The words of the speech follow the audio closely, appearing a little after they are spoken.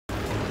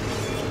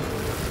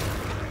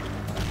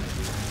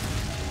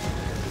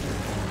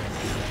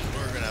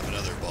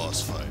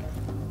boss fight.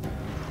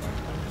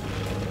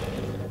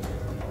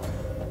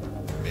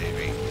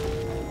 Maybe.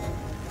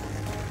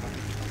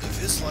 If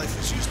his life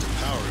was used to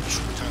power, he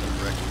should kind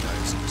of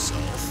recognize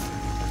himself.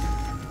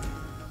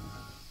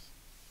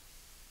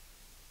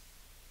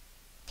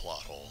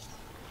 Plot hole.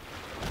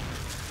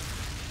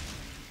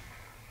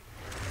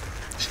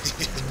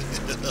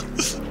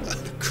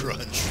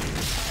 Crunch.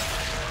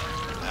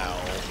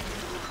 Ow.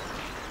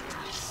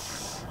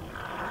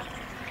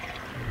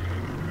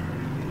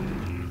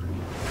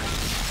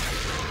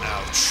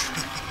 Ouch.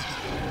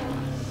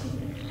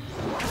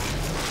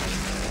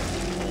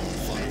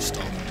 Fun of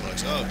stomping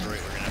legs. Oh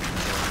great, we're gonna have to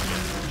kill him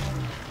again.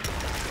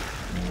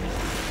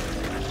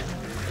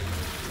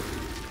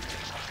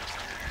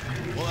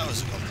 Well, that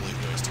was a complete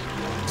waste of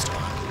everyone's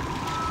time.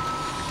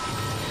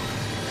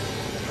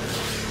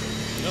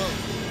 No.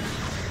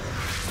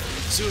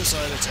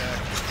 Suicide attack.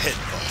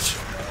 Headbutt.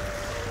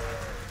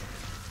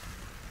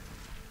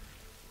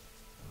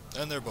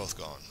 And they're both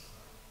gone.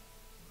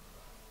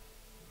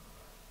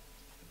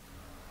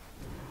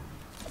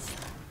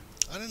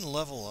 I didn't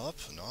level up.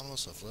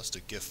 Anonymous have left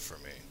a gift for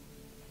me.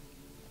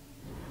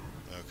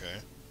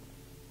 Okay.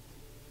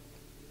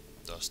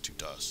 Dust to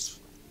dust.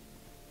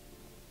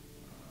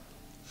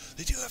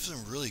 They do have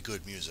some really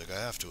good music, I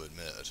have to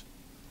admit.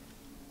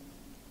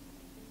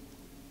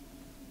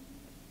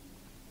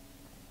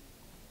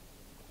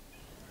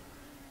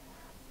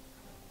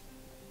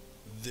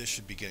 This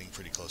should be getting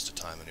pretty close to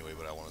time anyway,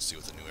 but I want to see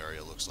what the new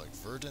area looks like.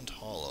 Verdant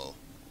Hollow.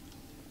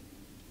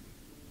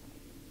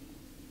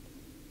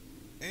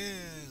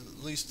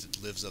 At least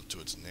it lives up to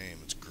its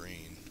name. It's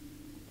green.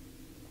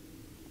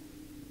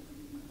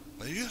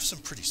 Now, you do have some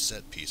pretty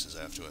set pieces,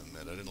 I have to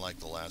admit. I didn't like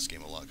the last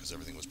game a lot because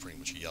everything was pretty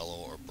much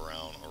yellow or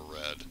brown or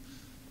red.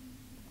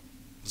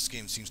 This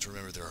game seems to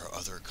remember there are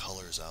other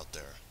colors out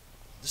there.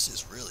 This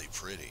is really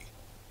pretty.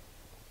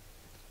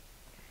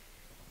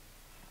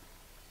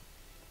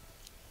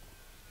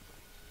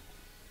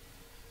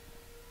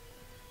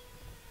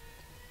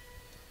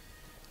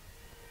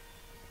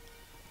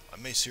 I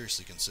may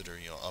seriously consider,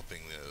 you know,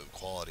 upping the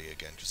quality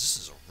again, because this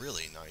is a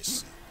really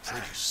nice,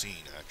 pretty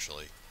scene,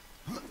 actually.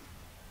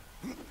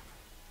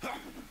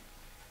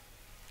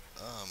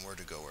 Where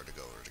to go, where to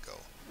go, where to go?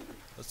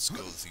 Let's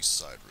go with these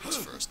side routes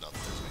first, not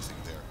that there's anything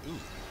there. Ooh.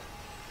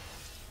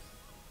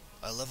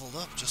 I leveled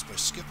up just by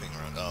skipping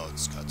around. Oh,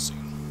 it's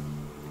cutscene.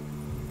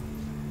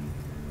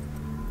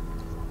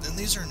 And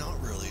these are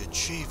not really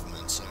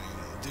achievements. I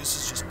mean, this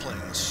is just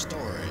playing the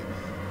story.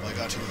 If I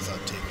got here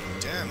without taking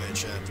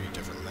damage, that'd be a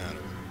different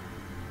matter.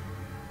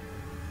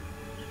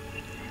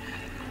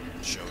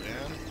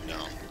 Showdown?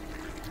 No.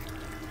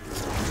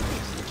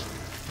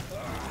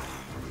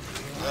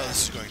 Well,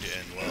 this is going to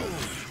end well.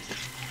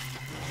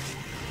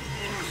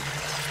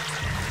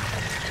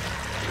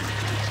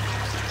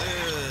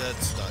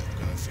 That's not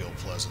going to feel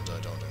pleasant, I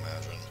don't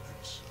imagine.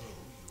 And so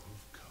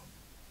you've come,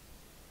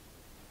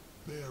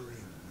 bearing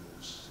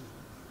your sin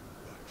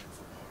badge of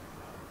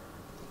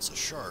honor. It's a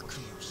shark. What do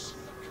you seek,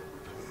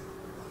 Pale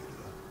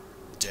Rider?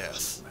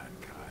 Death.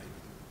 Mankind.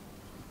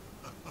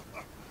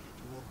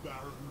 To a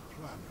barren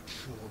planet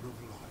shorn of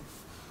life.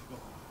 Oh,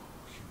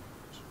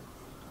 humans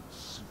are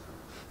consider.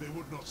 They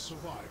would not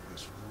survive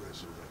this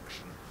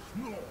resurrection,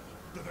 nor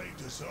do they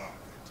deserve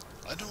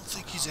it. I don't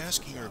think he's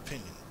asking your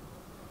opinion.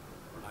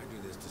 I do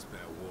this to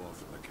spare war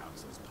from the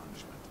Council's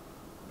punishment.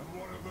 And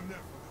what of the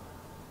Nephilim?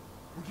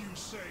 Would you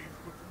save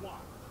but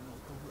one, and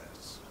not the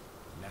rest?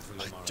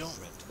 Nephilim are a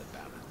threat to the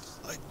balance.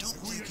 I don't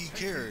think he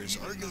cares.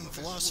 Arguing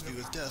philosophy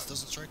with death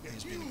doesn't strike me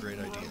as being a great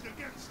idea.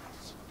 Against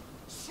us,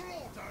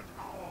 slaughtered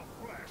our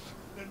flesh,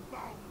 then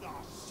bound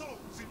our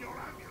souls in your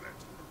amulet.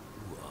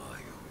 Who are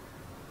you?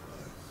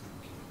 I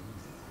think you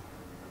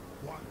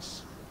know.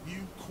 Once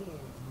you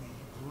called me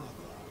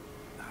brother.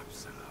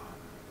 Absalom.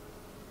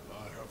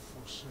 I have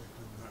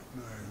forsaken that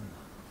name.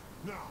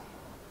 Now,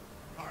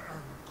 I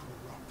am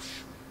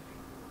corruption.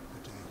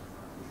 The day you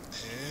waged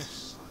the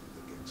sun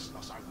against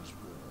us, I was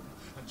born,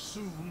 and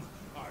soon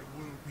I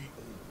will be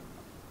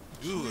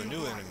old. Ooh, a new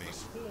Light enemy.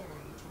 has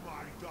fallen to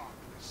my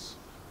darkness,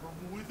 from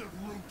withered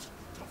root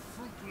to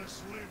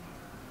fruitless limb,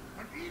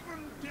 and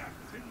even death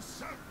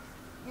himself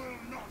will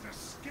not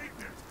escape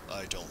it.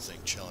 I don't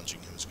think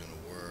challenging him is going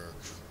to work.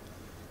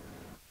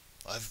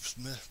 I've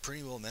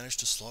pretty well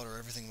managed to slaughter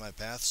everything in my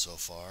path so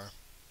far.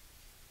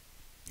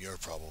 You're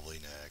probably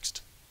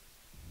next.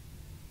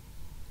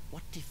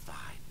 What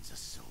defines a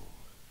soul?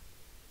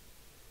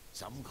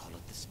 Some call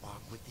it the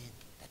spark within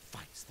that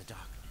fights the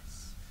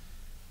darkness,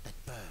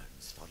 that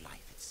burns for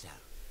life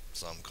itself.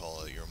 Some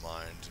call it your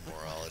mind,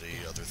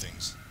 morality, other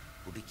things.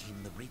 Who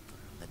became the Reaper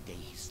on the day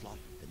he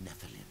slaughtered the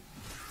Nephilim.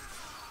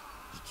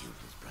 He killed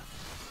his brother,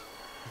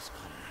 his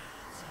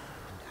comrades,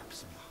 and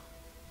Absalom.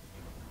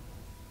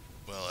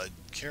 Well,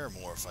 I'd care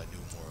more if I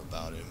knew more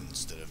about him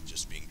instead of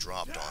just being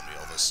dropped on me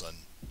all of a sudden.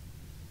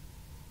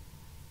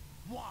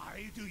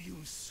 Why do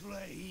you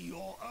slay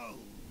your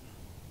own?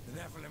 The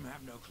Nephilim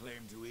have no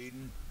claim to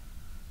Eden.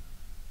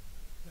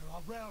 There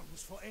are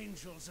realms for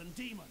angels and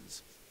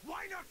demons.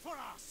 Why not for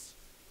us?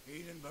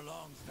 Eden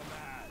belongs to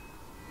man.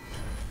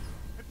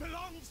 It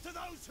belongs to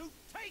those who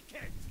take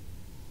it!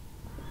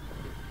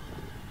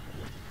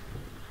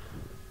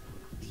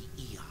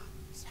 The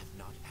eons have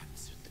not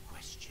answered the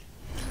question.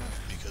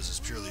 Because it's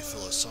purely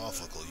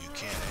philosophical, you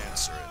can't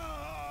answer it.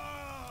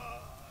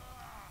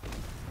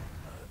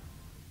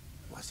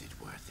 Was it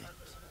worth it?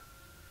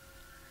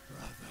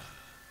 Brother.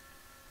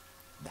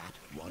 That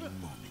one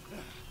moment.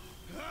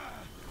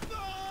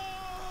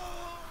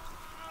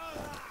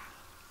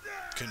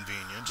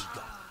 Convenient. He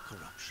got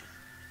corruption.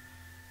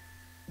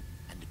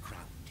 And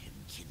crowned him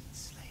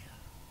Kinslayer.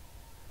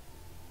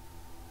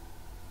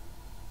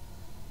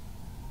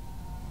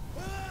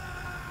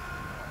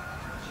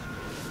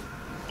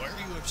 Why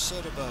are you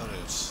upset about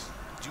it?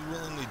 You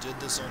willingly did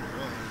this on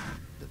your own.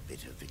 The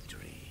bitter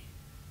victory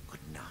could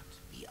not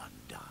be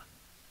undone.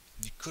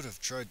 You could have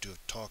tried to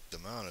have talked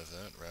them out of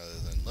it,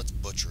 rather than, let's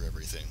butcher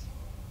everything.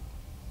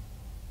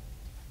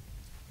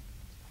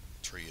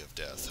 Tree of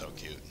Death, how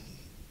cute.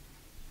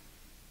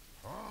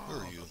 Who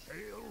are you? The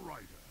Pale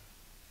Rider.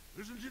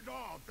 Isn't it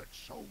odd that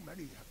so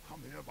many have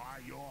come here by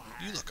your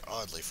hand? You look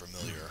oddly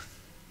familiar.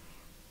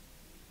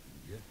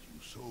 And yet you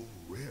so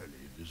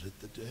rarely visit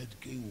the Dead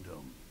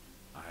Kingdom.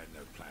 I had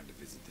no plan to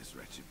visit this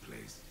wretched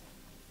place.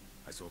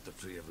 I sought the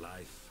Tree of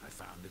Life. I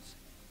found it.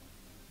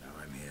 Now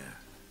I'm here.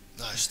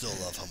 I still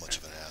love how much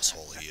of an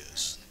asshole he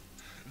is.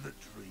 The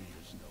tree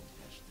is no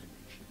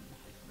destination,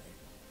 my friend.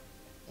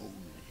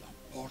 Only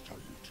a portal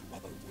to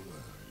other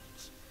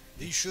worlds.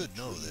 He should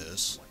know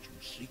this. What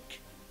you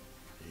seek,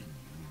 then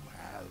you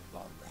have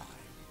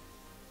arrived.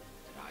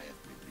 I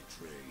have been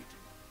betrayed.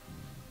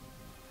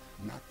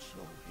 Not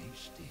so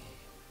hasty.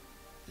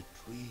 The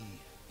tree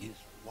is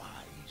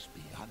wise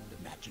beyond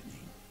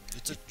imagining.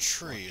 It's a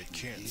tree, it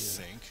can't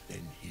think.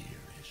 Then here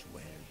is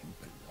where you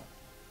belong.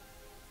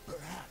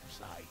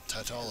 Perhaps I...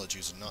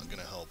 Tautologies are not going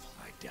to help.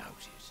 I doubt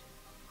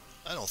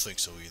it. I don't think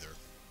so either.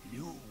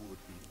 You would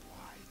be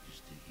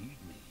wise to heed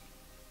me.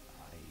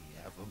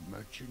 I have a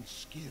merchant's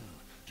skill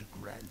to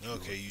grant you.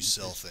 Okay, you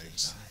sell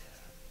things.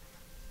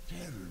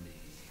 Desire. Tell me,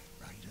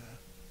 Ryder,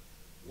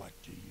 what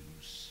do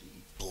you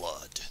seek?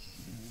 Blood.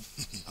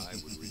 I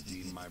would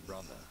redeem my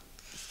brother,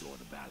 restore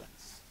the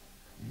balance.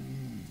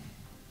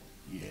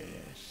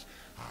 Yes,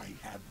 I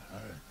have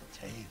heard the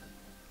tale.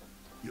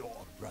 Your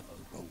brother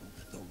rode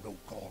the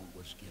Rokal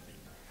was given,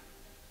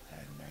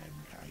 and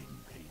mankind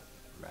paid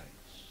the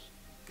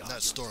price.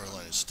 That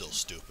storyline is still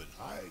stupid.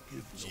 I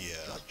give no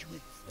Yeah.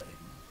 judgment, friend.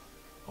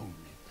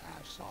 Only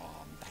pass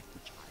on that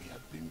which I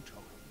have been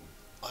told.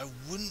 I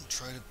wouldn't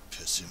try to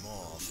piss him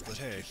off, but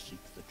hey. To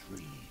seek the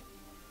tree,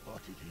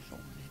 but it is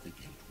only the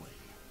gateway.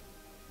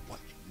 What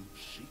you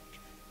seek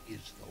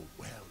is the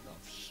well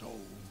of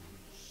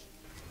souls.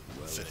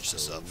 Well, Finish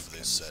this up souls for can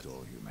this set.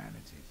 restore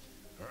humanity.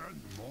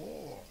 And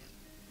more.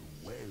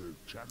 The well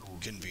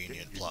channels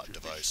Convenient get plot into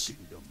device. this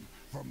kingdom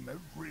from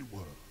every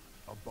world,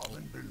 above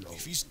and below.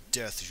 If he's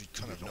death, you should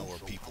kind of know where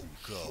people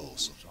go. So.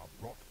 Souls are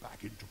brought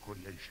back into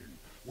creation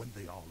when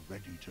they are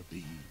ready to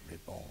be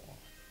reborn.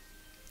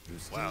 You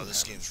still Wow,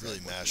 this haven't game's really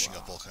said what you mashing are.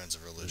 up all kinds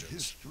of The religions.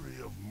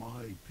 history of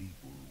my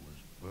people was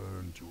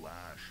burned to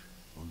ash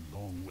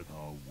along with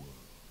our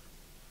world.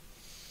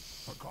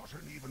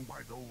 Forgotten even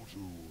by those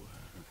who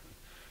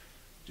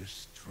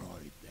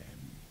destroyed them.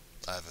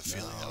 I have a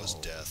feeling that was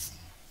Now, death.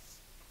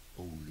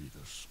 Only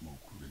the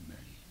smoke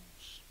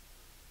remains.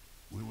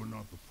 We were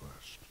not the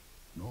first,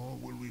 nor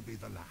will we be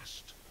the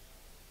last.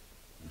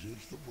 It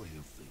is the way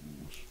of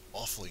things.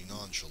 Awfully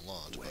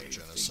nonchalant Way about of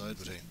genocide,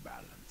 but things hey, is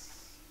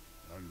balance.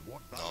 And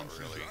what Not balances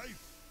really.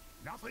 life?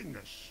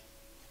 Nothingness.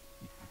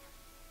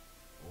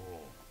 Or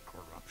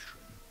corruption.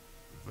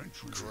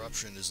 Eventually...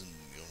 corruption isn't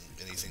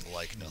anything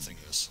like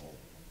nothingness.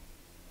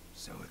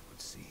 So it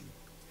would seem.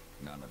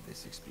 None of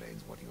this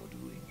explains what you're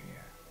doing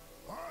here.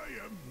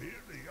 I am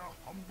merely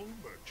a humble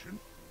merchant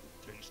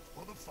with taste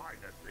for the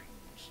finer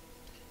things.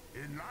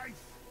 In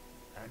life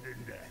and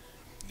in death.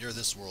 You're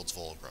this world's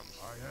Volgrim.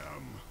 I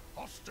am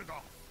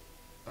Ostagoth,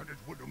 and it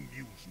would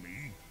amuse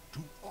me to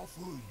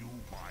offer you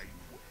my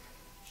work.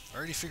 I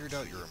already figured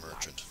out you're a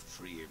merchant. Life,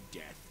 tree of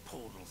death,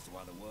 portals to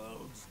other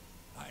worlds.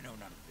 I know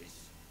none of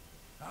this.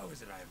 How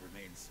is it I have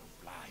remained so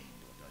blind,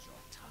 or does your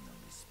tongue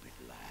only spit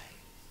lies?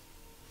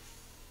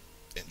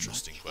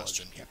 Interesting Much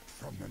question. was kept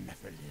from the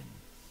Nephilim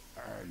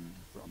and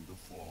from the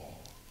fall.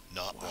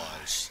 Not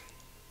wise.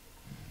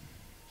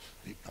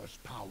 Because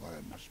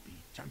power must be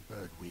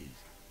tempered with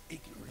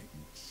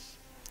ignorance.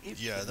 If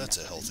Yeah, the that's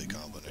a Nephilim healthy knew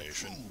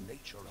combination. The true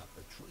nature of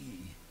the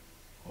tree,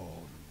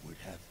 all would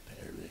have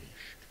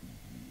perished.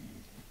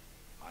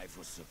 I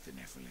forsook the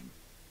Nephilim,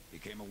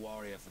 became a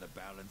warrior for the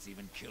balance,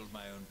 even killed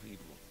my own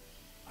people.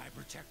 I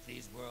protect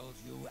these worlds,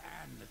 you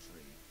and the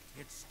tree,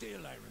 yet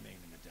still I remain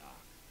in the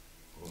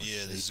dark.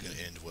 Yeah, this is going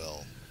to end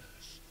well.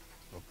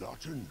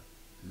 Forgotten?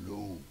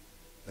 Lo,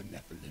 the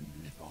Nephilim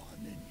live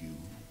on in you.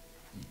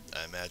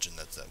 I imagine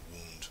that's that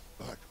wound.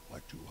 But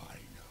what do I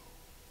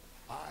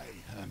know?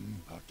 I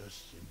am but a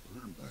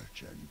simple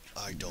merchant.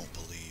 I don't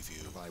believe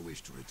you. If I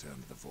wish to return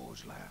to the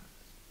Forge Land,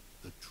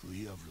 The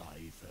Tree of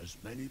Life has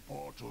many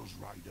portals,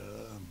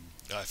 Ryder.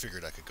 I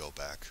figured I could go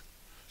back.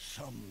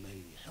 Some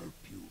may help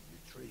you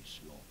retrace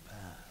your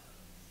path.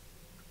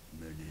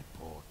 Many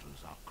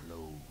portals are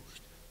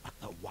closed, but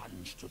the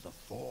ones to the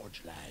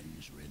Forge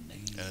Lands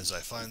remain. And as I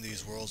find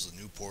these worlds, a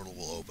new portal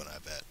will open, I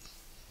bet.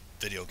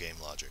 Video game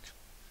logic.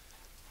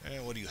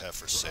 And what do you have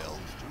for sale?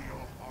 To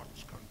your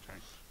heart's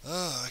content.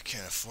 Oh, I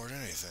can't afford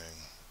anything.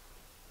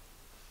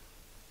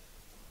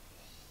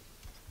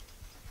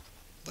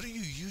 What do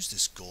you use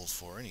this gold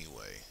for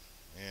anyway?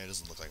 It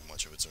doesn't look like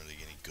much of it's really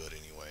any good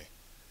anyway.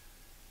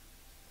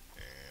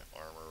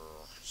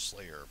 Armor,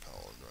 Slayer,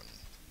 Paladin.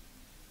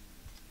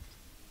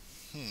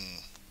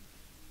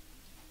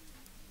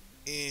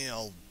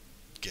 I'll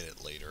get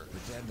it later.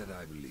 Pretend that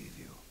I believe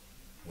you.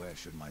 Where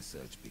should my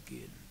search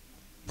begin?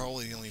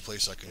 Probably the only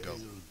place I can go.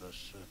 Hail the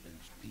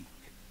Serpent's Peak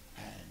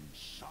and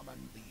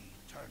summon the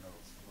Eternal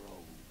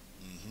Throne.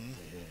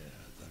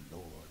 There the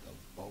Lord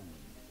of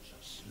Bones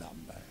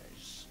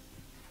slumbers.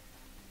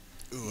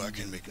 Ooh, I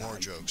can make more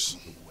jokes.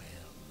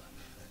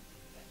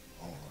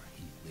 Or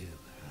he will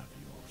have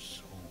your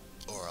soul.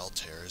 Or I'll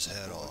tear his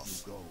head Before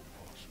off. you go,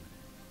 horseman,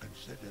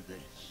 consider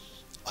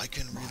this. I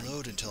can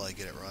reload until I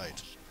get it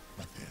right.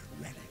 But their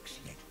relics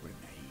yet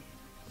remain.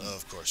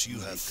 Of course, you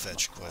have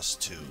fetch quests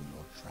too. In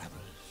your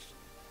travels,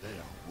 they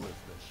are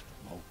worthless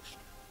to most,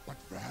 but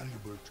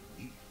valuable to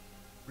me.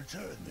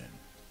 Return them,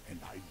 and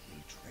I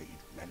will trade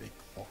relic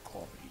for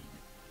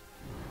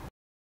coin.